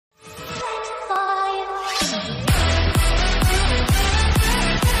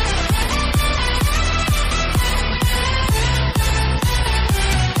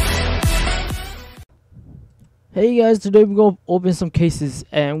Hey guys, today we're gonna open some cases,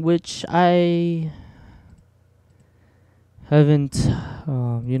 and which I haven't,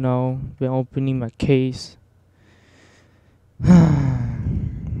 been opening my case.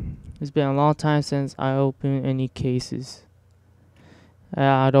 It's been a long time since I opened any cases.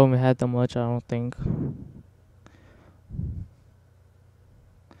 I don't even have that much, I don't think.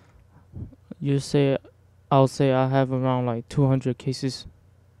 You say, I'll say I have around like 200 cases.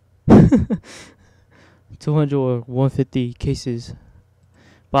 200 or 150 cases.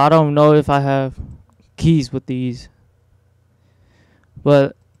 But I don't know if I have keys with these.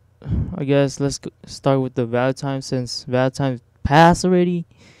 But I guess let's start with the Valentine, since Valentine passed already,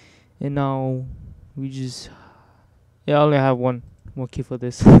 and now we just I only have one key for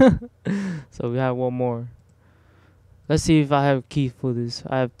this, so we have one more. Let's see if I have a key for this.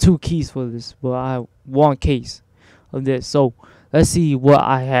 I have two keys for this, but I have one case of this. So let's see what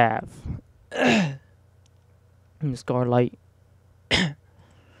I have. Scarlight.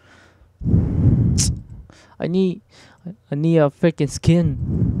 I need a freaking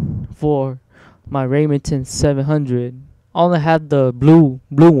skin for my Remington 700. I only had the blue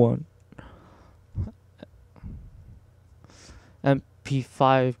one.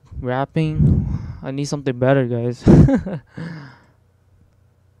 MP5 wrapping. I need something better, guys.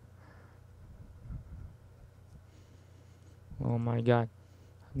 Oh my god,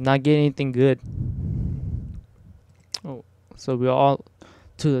 I'm not getting anything good. Oh, so we're all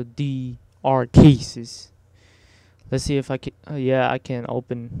to the DR cases. Let's see if I can. Yeah, I can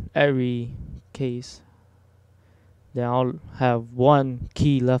open every case. Then I'll have one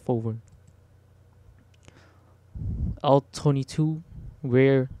key left over. L22,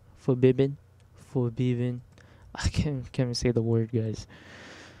 rare, forbidden. I can't even say the word, guys.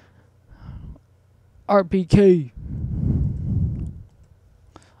 RPK.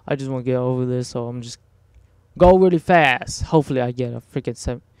 I just want to get over this, so I'm just go really fast. Hopefully, I get a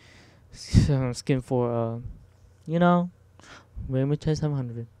freaking skin for Remington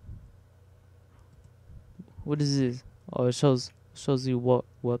 700. What is this? Oh, it shows you what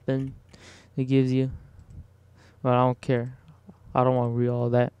weapon it gives you. But I don't care. I don't want to read all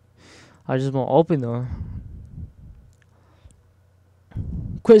that. I just want to open them.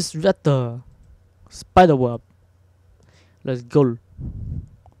 Chris Retta, Spiderweb. Let's go.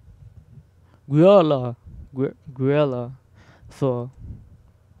 Gorilla for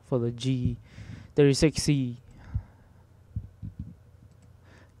the G36C.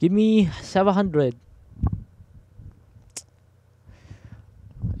 Give me 700.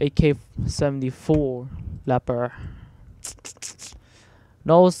 AK-74 Leopard.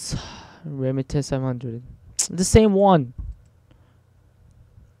 Nose Remington 700. The same one.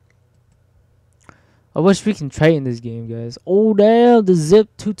 I wish we can trade in this game, guys. Oh damn, the Zip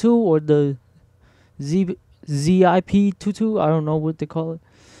 22 or the ZIP 22. I don't know what they call it.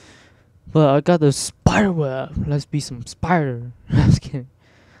 But I got the spider web. Let's be some spider. I'm just kidding.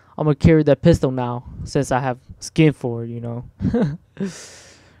 I'm gonna carry that pistol now since I have skin for it,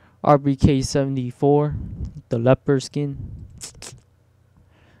 RBK 74, the leopard skin.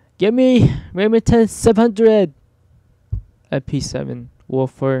 Give me Remington 700. MP7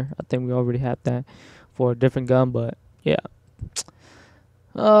 Warfare. I think we already have that for a different gun, but yeah.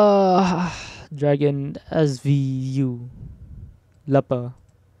 Dragon SVU leopard.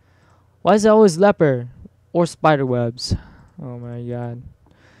 Why is it always leopard or spider webs? Oh my god.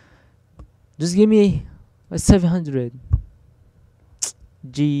 Just give me a 700.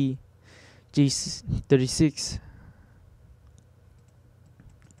 G36.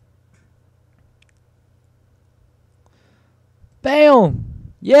 Bam!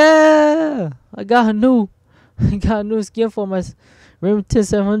 Yeah! I got a new skin for my Remington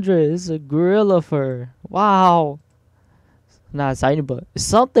 700. It's a gorilla fur. Wow. Not exciting, but it's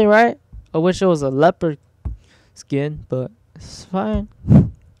something, right? I wish it was a leopard skin, but it's fine.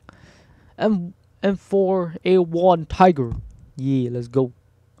 M4A1 Tiger. Yeah, let's go.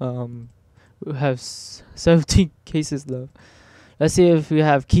 We have 17 cases left. Let's see if we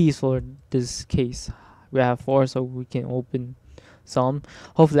have keys for this case. We have 4, so we can open some.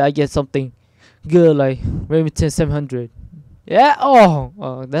 Hopefully, I get something good like Remington 700. Yeah.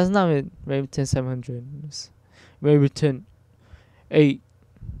 Oh, that's not Remington 700. It's Remington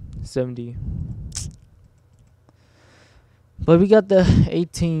 870. But we got the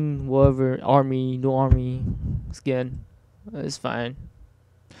 18 whatever new army skin. It's fine.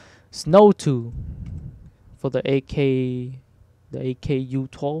 Snow 2 for the AKU-12,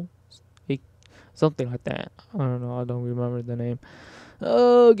 something like that. I don't know. I don't remember the name.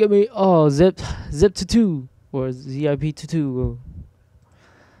 Oh, give me Zip 22 or ZIP 22.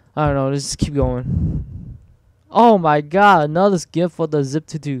 I don't know. Let's just keep going. Oh my god, another skin for the Zip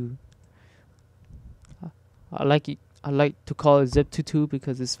Tutu. I like it. I like to call it Zip Tutu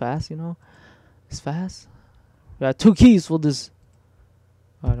because it's fast, you know? It's fast. We got 2 keys for this.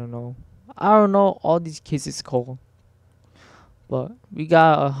 I don't know. I don't know all these cases called. But we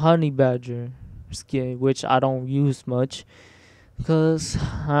got a honey badger skin, which I don't use much. Because,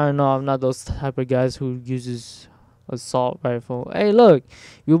 I don't know, I'm not those type of guys who uses assault rifle. Hey, look.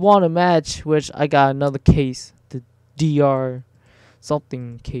 You want a match, which I got another case. The DR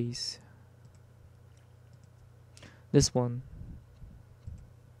something case. This one.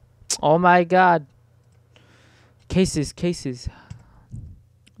 Oh my god. Cases.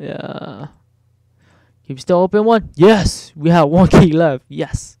 Yeah. Can we still open one? Yes! We have 1 key left.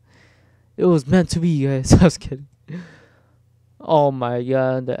 Yes. It was meant to be, guys. I was kidding. Oh my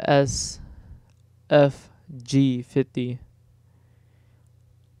god. The SFG50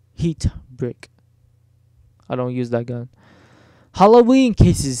 heat brick. I don't use that gun. Halloween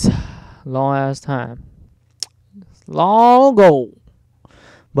cases. Long ass time. Long ago.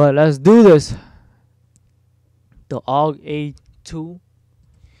 But let's do this. The AUG A2.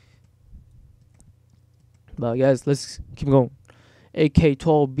 But guys, let's keep going.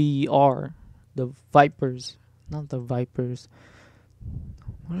 AK-12BR. The Vipers. Not the Vipers.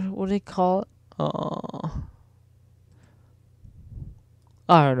 What do they call it?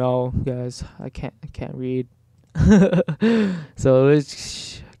 I don't know, guys. I can't read. So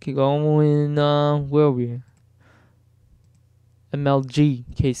let's keep going. Where are we? MLG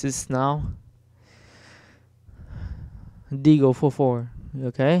cases now. Deagle 44.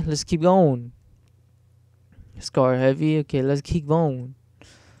 Okay, let's keep going. Scar heavy. Okay, let's keep going.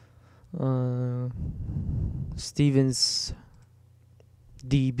 Stevens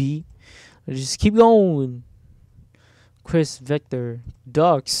DB. Let's just keep going. Chris Vector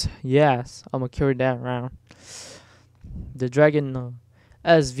Ducks. Yes, I'm gonna carry that around. The Dragon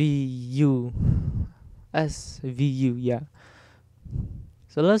SVU. Yeah.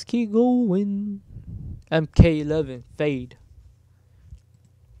 So let's keep going. MK11 Fade.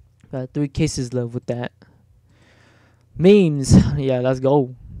 Got 3 cases left with that. Memes. Yeah, let's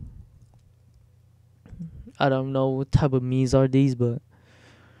go. I don't know what type of memes are these, but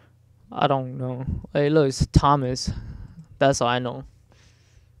I don't know. Hey, look, it's Thomas. That's all I know.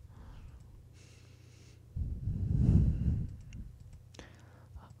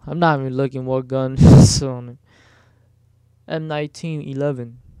 I'm not even looking what gun is on it.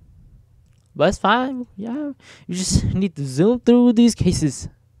 M1911. But it's fine. Yeah, you just need to zoom through these cases.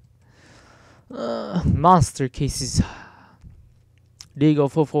 Monster cases.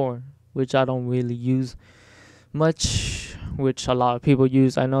 Deagle 44, which I don't really use much, which a lot of people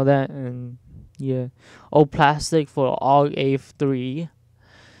use. I know that, and yeah. Old plastic for AUG A3.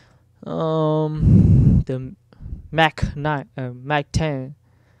 The Mac 9, Mac 10,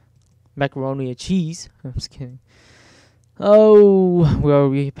 macaroni and cheese. I'm just kidding. Oh, where are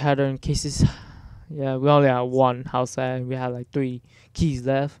we? Pattern cases. Yeah, we only have 1 outside. We have like 3 keys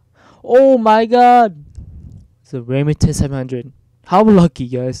left. Oh my god! It's a Remington 700. How lucky,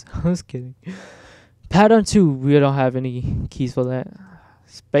 guys. I was kidding. Pattern 2. We don't have any keys for that.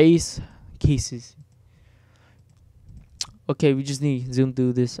 Space cases. Okay, we just need zoom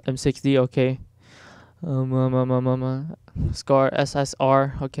through this. M60. Okay. Scar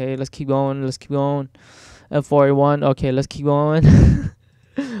SSR. Okay, let's keep going. M41. Okay, let's keep going.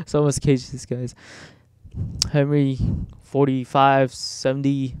 So much cases, guys. Henry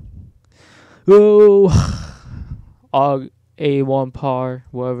 4570. Oh, AUG A1 par,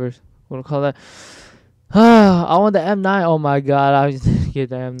 whatever wanna call that. I want the M9. Oh my god, I just get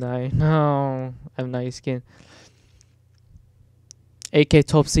the M9. No, M9 skin.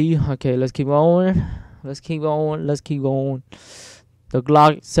 AK-12C. Okay, let's keep going. The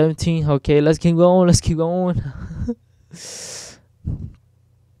Glock 17. Okay, let's keep going.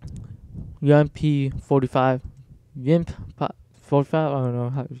 UMP 45. Yimp 45. I don't know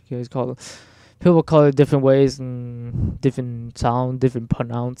how you guys call it. People call it different ways and different sound, different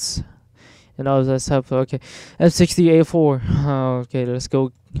pronounce, and all that stuff. Okay, M60A4. Okay, let's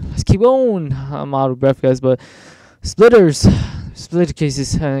go. Let's keep going. I'm out of breath, guys, but splitter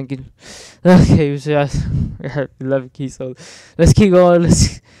cases. Okay, we have 11 keys, so let's keep going.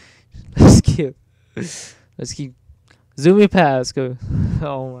 Let's keep zooming past. Go.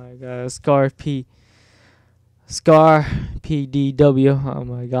 Oh my god, Scar PDW. Oh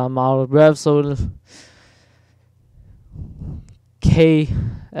my god, I'm out of breath. So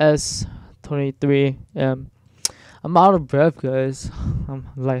KS23M. I'm out of breath, guys. I'm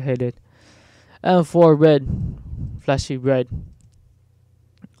lightheaded. M4 red, flashy red.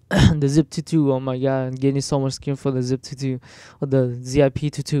 The Zip 22. Oh my god, I'm getting so much skin for the Zip 22 or the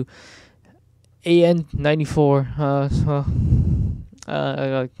ZIP 22. AN 94.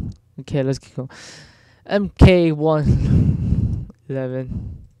 Okay, let's keep going. MK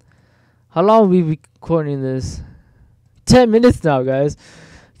 111. How long are we recording this? 10 minutes now, guys.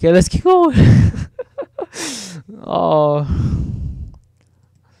 Okay, let's keep going. Oh,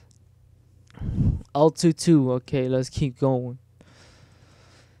 L22. Okay, let's keep going.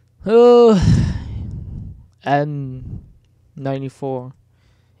 N94.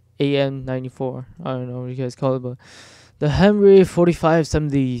 AM94. I don't know what you guys call it, but the Henry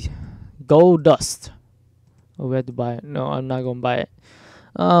 4570 Gold Dust. Oh, we had to buy it. No, I'm not gonna buy it.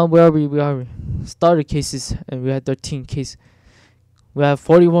 Where are we? Starter cases, and we had 13 cases. We have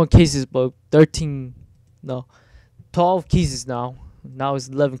 41 cases, but 12 cases now. Now it's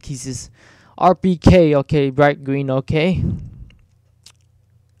 11 cases. RPK, okay, bright green, okay.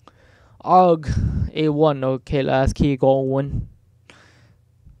 AUG A1, okay, let's keep going.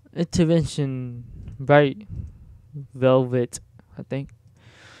 Intervention, bright velvet, I think.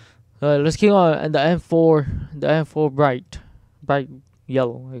 Let's keep on. And the M4 bright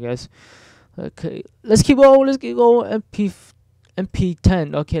yellow, I guess. Okay, let's keep going.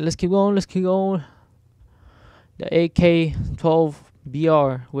 MP10. Okay, let's keep going. The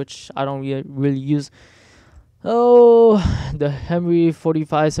AK-12BR, which I don't really use. Oh, the Henry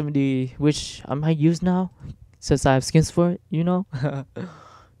 4570, which I might use now, since I have skins for it, you know.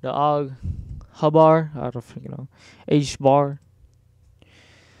 The AUG Hubar, I don't freaking know. H-bar.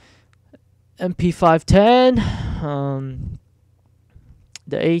 MP510.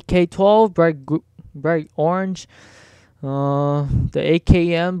 The AK-12 bright orange. The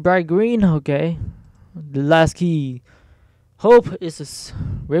AKM bright green. Okay. The last key. Hope is a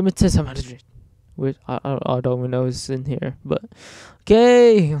Remington 700, which I don't even know is in here, but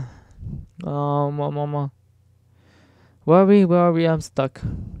okay. Where are we? I'm stuck.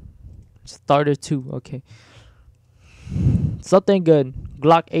 Starter 2. Okay. Something good.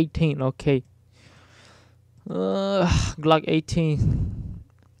 Glock 18. Okay. Glock 18.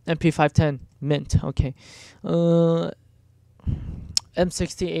 MP510 mint. Okay.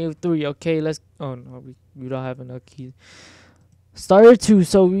 M16A3. Okay, let's. Oh no, we don't have enough keys. Starter 2.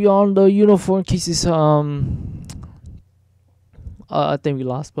 So we on the uniform cases. I think we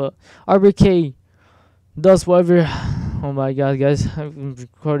lost, but RBK does whatever. Oh my god, guys, I've been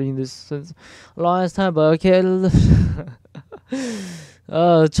recording this since a long time, but okay.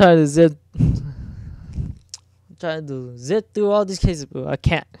 Trying to zip through all these cases, but I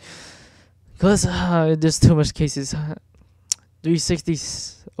can't, because there's too much cases. 360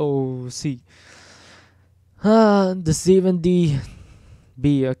 OC. The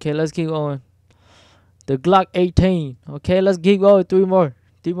 7D-B. Okay, let's keep going. The Glock 18. Okay, let's keep going. Three more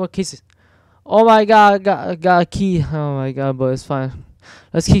cases. Oh my god, I got a key. Oh my god, but it's fine.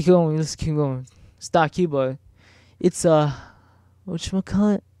 Let's keep going. Stop key, but it's a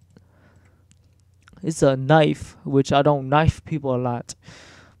whatchamacallit? It's a knife, which I don't knife people a lot.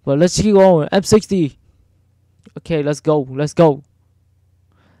 But let's keep going. M60. Okay, let's go. We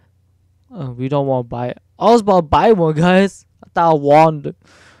don't want to buy it. I was about to buy one, guys. I thought I won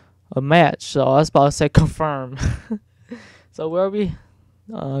a match, so I was about to say confirm. So where are we?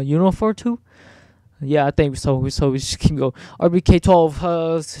 Uniform 2? Yeah, I think so. So we just can go.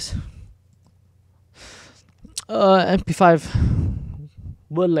 RBK-12. MP5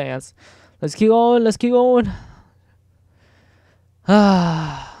 Woodlands. Let's keep going. The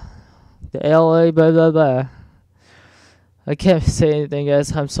LA blah blah blah. I can't say anything,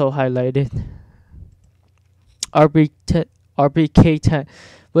 guys. I'm so highlighted. RBK-10,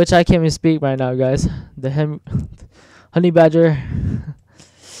 which I can't even speak right now, guys. The Honey Badger.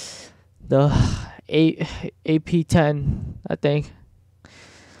 The AP10, I think.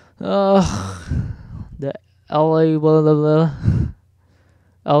 The LA blah blah blah.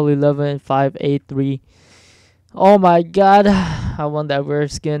 L11 5A3. Oh my god, I want that rare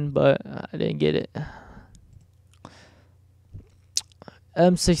skin, but I didn't get it.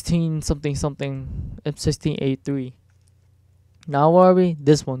 M16 something. M16A3. Now where are we?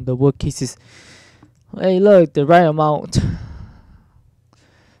 This one, the wood cases. Hey, look, the right amount.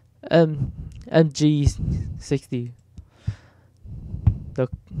 MG60. The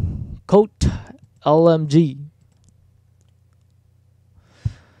Coat LMG.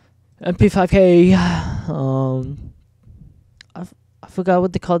 MP5K. I forgot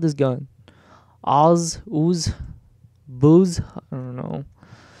what they call this gun. Booze. I don't know.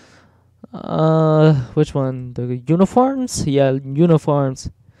 Which one? The uniforms? Yeah, uniforms.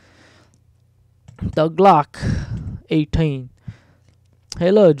 The Glock 18.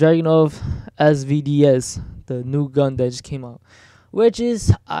 Halo Dragon of SVDS, the new gun that just came out, which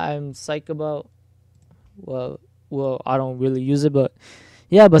is I'm psyched about. Well, I don't really use it, but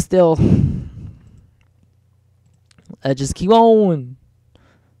yeah, but still, I just keep on.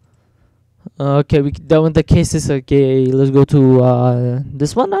 Okay, we done with the cases. Okay, let's go to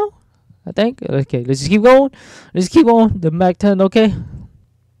this one now. I think. Okay, let's just keep going. Let's keep on the Mac 10. Okay.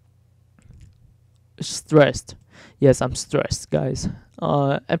 Stressed. Yes, I'm stressed, guys.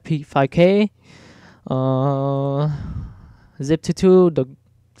 MP5K. Zip to 2.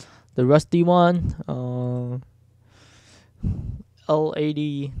 The rusty one.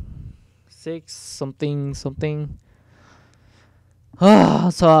 L86 something. So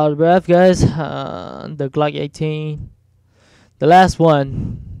out of breath, guys. The Glock 18. The last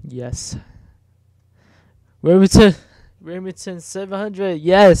one. Yes. Remington 700.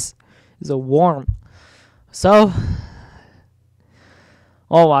 Yes. It's a warm. So,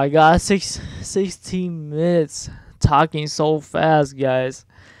 oh my god, 16 minutes talking so fast, guys.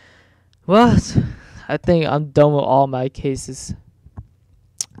 What? I think I'm done with all my cases.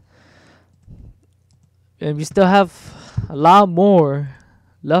 And we still have a lot more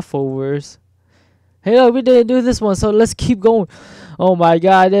leftovers. Hey, look, we didn't do this one, so let's keep going. Oh my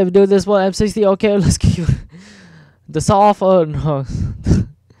god, I didn't do this one. M60. Okay, let's keep the soft. Oh no.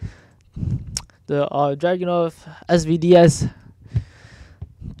 The Dragon of SVDS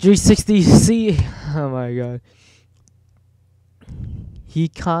 360C. Oh my god.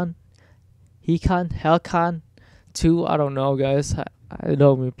 Helcon 2. I don't know, guys. I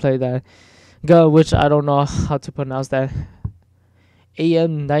don't even play that gun, which I don't know how to pronounce that.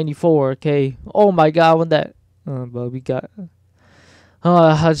 AM94. Okay. Oh my god, what that? But we got.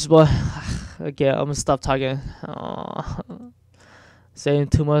 I just want. Okay, I'm gonna stop talking. Saying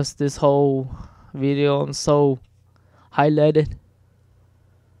too much this whole video. I'm so highlighted.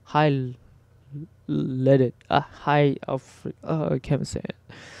 I can't say it.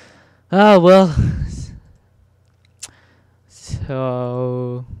 Well.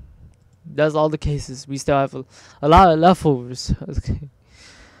 So that's all the cases. We still have a lot of leftovers. Okay.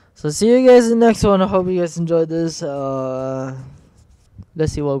 So see you guys in the next one. I hope you guys enjoyed this. Let's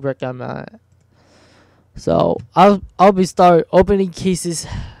see what rank I'm at. So I'll be start opening cases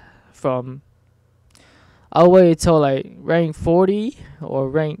from. I'll wait till like rank 40 or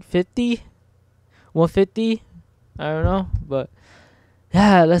rank 50, 150. I don't know, but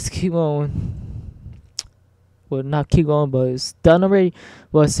yeah, let's keep on. Well, not keep going, but it's done already.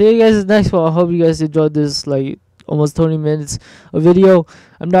 But see you guys in the next one. I hope you guys enjoyed this like almost 20 minutes of video.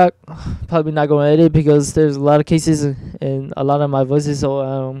 I'm probably not going to edit because there's a lot of cases and a lot of my voices. So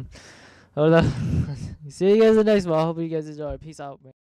I don't know. See you guys in the next one. I hope you guys enjoy. Peace out, man.